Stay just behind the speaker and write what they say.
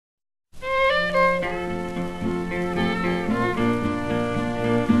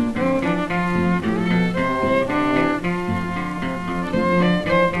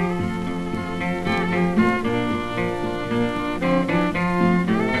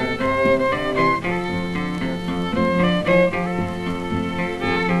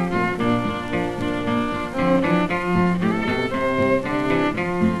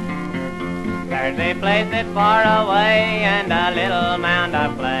far away, and a little mound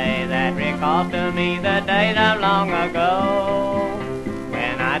of clay that recalls to me the days of long ago.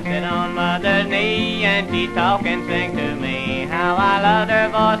 When I sit on Mother's knee and she talk and sing to me, how I loved her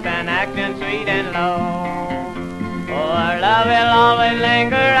voice and accent sweet and low. Oh, her love will always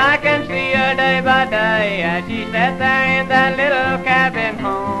linger, I can see her day by day as she sat there in that little cabin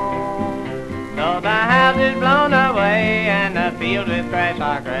home. Though the house is blown away and the fields with grass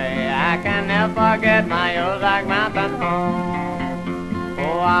are gray, I can never forget my Ozark mountain home.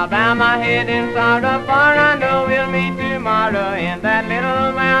 Oh, I'll bow my head in sorrow, for I know we'll meet tomorrow in that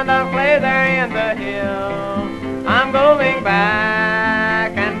little mound of clay there in the hill. I'm going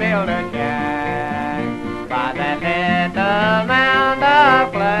back and build a shack by that little mound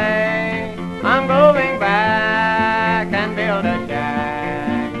of clay. I'm going back and build a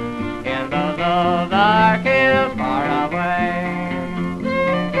shack in those Ozark hills far away.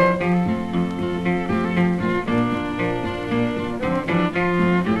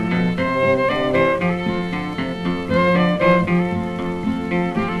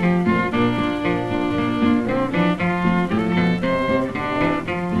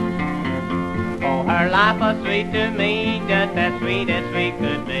 Her life was sweet to me, just as sweet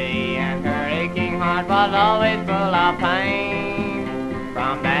could be, and her aching heart was always full of pain.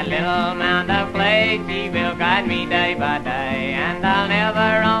 From that little mound of clay she will guide me day by day, and I'll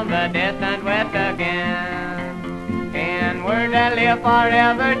never roam the distant west again. In words that live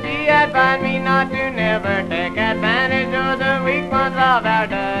forever she advised me not to never take advantage of the weak ones of our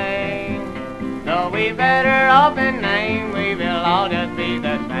day. So we better off in name, we will all just be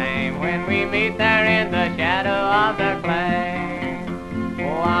the same when we meet there in the shadow of the clay.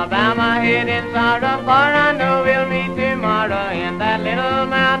 Oh, I'll bow my head in sorrow, for I know we'll meet tomorrow in that little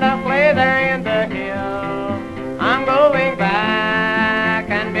mound of clay there in the hill. I'm going back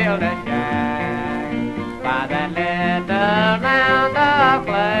and build a shack by that little mound of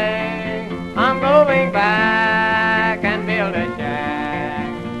clay. I'm going back